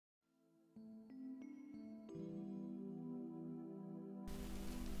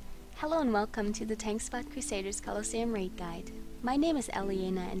Hello and welcome to the Tankspot Crusaders Colosseum Raid Guide. My name is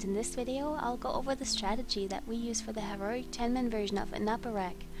Eliana, and in this video I'll go over the strategy that we use for the heroic 10-man version of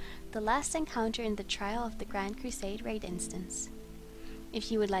Anub'arak, the last encounter in the Trial of the Grand Crusade raid instance.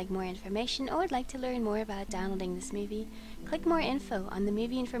 If you would like more information or would like to learn more about downloading this movie, click more info on the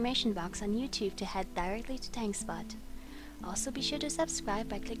movie information box on YouTube to head directly to Tankspot. Also be sure to subscribe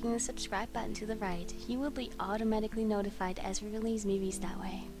by clicking the subscribe button to the right. You will be automatically notified as we release movies that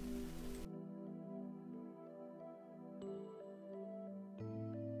way.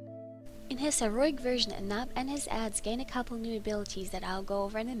 In his heroic version, Anub and his adds gain a couple new abilities that I'll go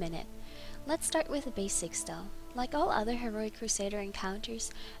over in a minute. Let's start with the basics though. Like all other heroic Crusader encounters,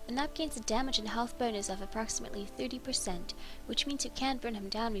 Anub gains a damage and health bonus of approximately 30%, which means you can't burn him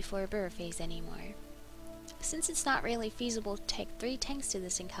down before a burrow phase anymore. Since it's not really feasible to take 3 tanks to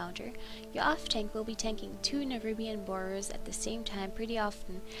this encounter, your off-tank will be tanking 2 Nerubian borers at the same time pretty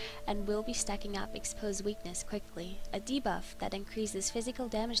often, and will be stacking up Exposed Weakness quickly, a debuff that increases physical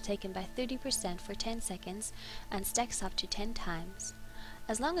damage taken by 30% for 10 seconds and stacks up to 10 times.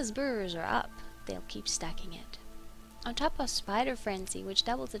 As long as burrowers are up, they'll keep stacking it. On top of Spider Frenzy, which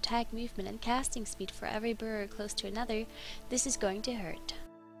doubles attack movement and casting speed for every burrower close to another, this is going to hurt.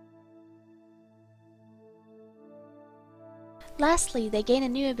 Lastly, they gain a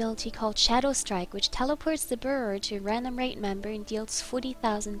new ability called Shadow Strike, which teleports the burrower to a random raid member and deals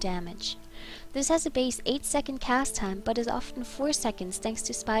 40,000 damage. This has a base 8-second cast time, but is often 4 seconds thanks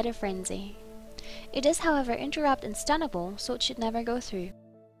to Spider Frenzy. It is however interrupt and stunnable, so it should never go through.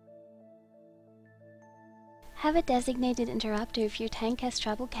 Have a designated interrupter if your tank has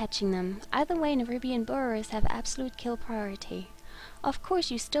trouble catching them. Either way, Nerubian burrowers have absolute kill priority. Of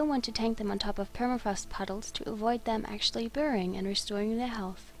course, you still want to tank them on top of permafrost puddles to avoid them actually burrowing and restoring their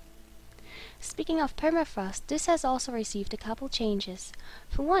health. Speaking of permafrost, this has also received a couple changes.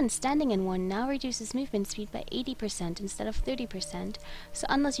 For one, standing in one now reduces movement speed by 80% instead of 30%, so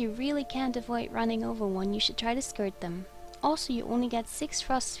unless you really can't avoid running over one, you should try to skirt them. Also, you only get 6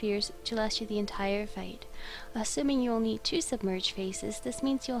 frost spheres to last you the entire fight. Assuming you'll need 2 submerge phases, this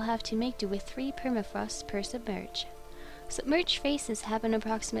means you'll have to make do with 3 permafrosts per submerge. Submerged phases happen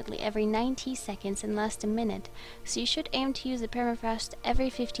approximately every 90 seconds and last a minute, so you should aim to use a permafrost every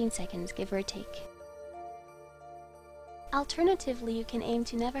 15 seconds, give or take. Alternatively, you can aim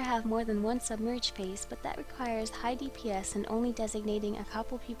to never have more than 1 submerged phase, but that requires high DPS and only designating a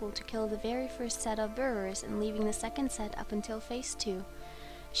couple people to kill the very first set of burrowers and leaving the second set up until phase 2.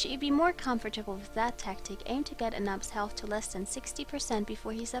 Should you be more comfortable with that tactic, aim to get Anub's health to less than 60%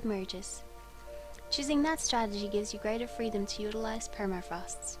 before he submerges. Choosing that strategy gives you greater freedom to utilize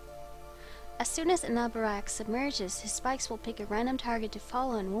permafrosts. As soon as Anub'arak submerges, his spikes will pick a random target to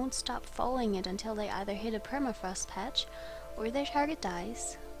follow and won't stop following it until they either hit a permafrost patch, or their target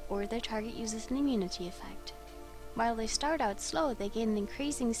dies, or their target uses an immunity effect. While they start out slow, they gain an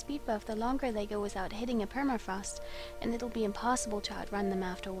increasing speed buff the longer they go without hitting a permafrost, and it'll be impossible to outrun them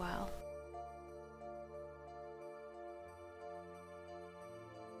after a while.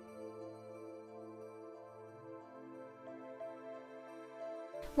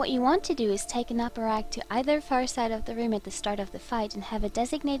 What you want to do is take Anub'arak to either far side of the room at the start of the fight and have a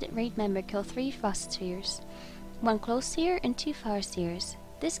designated raid member kill 3 frost spheres, 1 close sphere and 2 far spheres.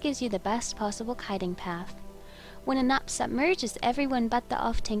 This gives you the best possible kiting path. When Anub submerges, everyone but the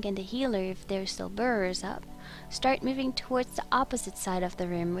off-tank and the healer, if there are still burrowers up, start moving towards the opposite side of the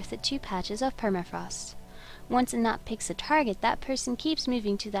room with the 2 patches of permafrost. Once Anub picks a target, that person keeps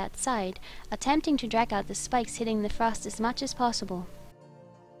moving to that side, attempting to drag out the spikes, hitting the frost as much as possible.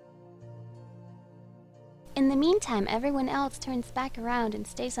 In the meantime, everyone else turns back around and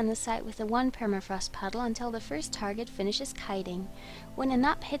stays on the site with the 1 permafrost puddle until the first target finishes kiting. When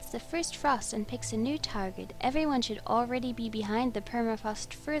Anub hits the first frost and picks a new target, everyone should already be behind the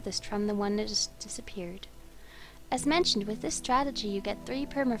permafrost furthest from the one that just disappeared. As mentioned, with this strategy you get 3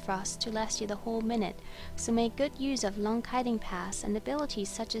 permafrosts to last you the whole minute, so make good use of long kiting paths and abilities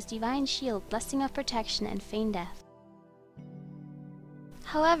such as Divine Shield, Blessing of Protection, and Feign Death.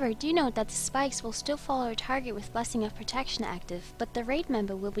 However, do note that the spikes will still follow a target with Blessing of Protection active, but the raid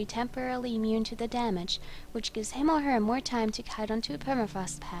member will be temporarily immune to the damage, which gives him or her more time to kite onto a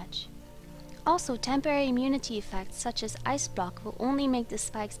permafrost patch. Also, temporary immunity effects such as Ice Block will only make the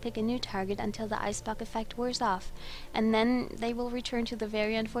spikes pick a new target until the Ice Block effect wears off, and then they will return to the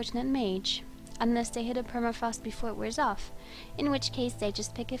very unfortunate mage, unless they hit a permafrost before it wears off, in which case they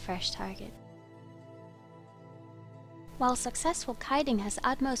just pick a fresh target. While successful kiting has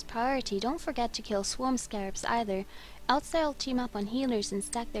utmost priority, don't forget to kill swarm scarabs either, else they'll team up on healers and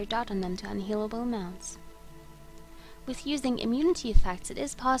stack their dot on them to unhealable amounts. With using immunity effects, it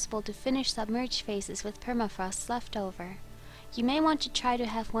is possible to finish submerged phases with permafrost left over. You may want to try to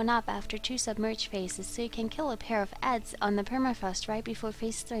have one up after 2 submerged phases so you can kill a pair of adds on the permafrost right before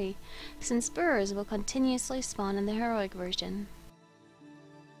phase 3, since burrowers will continuously spawn in the heroic version.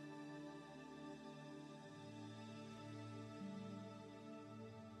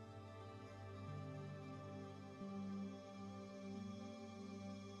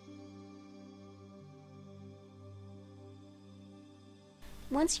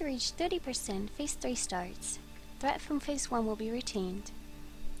 Once you reach 30%, phase 3 starts. Threat from phase 1 will be retained.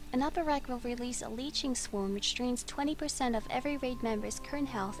 Anub'arak will release a leeching swarm which drains 20% of every raid member's current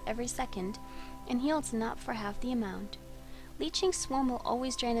health every second, and heals Anub for half the amount. Leeching swarm will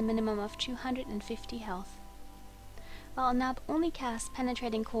always drain a minimum of 250 health. While Anub only casts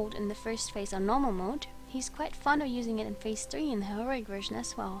Penetrating Cold in the first phase on normal mode, he's quite fond of using it in phase 3 in the heroic version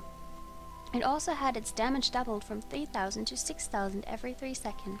as well. It also had its damage doubled from 3000 to 6000 every 3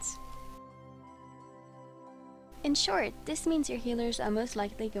 seconds. In short, this means your healers are most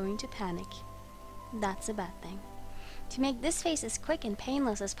likely going to panic. That's a bad thing. To make this phase as quick and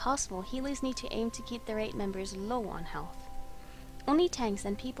painless as possible, healers need to aim to keep the raid members low on health. Only tanks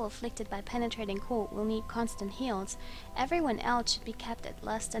and people afflicted by Penetrating Cold will need constant heals. Everyone else should be kept at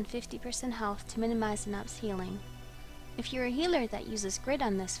less than 50% health to minimize Anub's healing. If you're a healer that uses Grid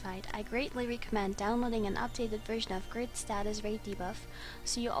on this fight, I greatly recommend downloading an updated version of Grid Status Raid Debuff,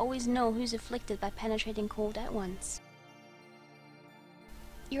 so you always know who's afflicted by Penetrating Cold at once.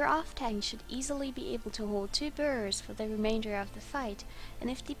 Your off-tank should easily be able to hold 2 burrowers for the remainder of the fight, and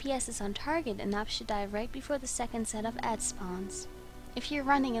if DPS is on target, Anub should die right before the second set of adds spawns. If you're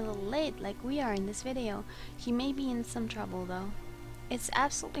running a little late, like we are in this video, you may be in some trouble though. It's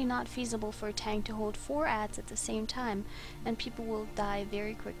absolutely not feasible for a tank to hold 4 adds at the same time, and people will die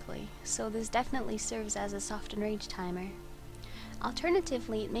very quickly, so this definitely serves as a soften rage timer.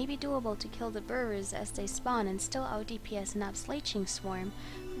 Alternatively, it may be doable to kill the burrowers as they spawn and still out DPS Anub's leeching swarm,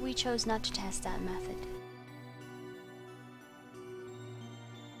 but we chose not to test that method.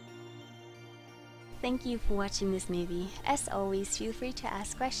 Thank you for watching this movie. As always, feel free to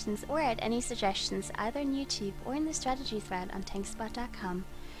ask questions or add any suggestions either on YouTube or in the strategy thread on Tankspot.com.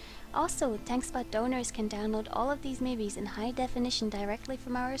 Also, Tankspot donors can download all of these movies in high definition directly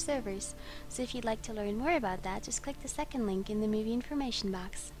from our servers, so if you'd like to learn more about that, just click the second link in the movie information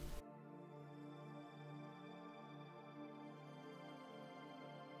box.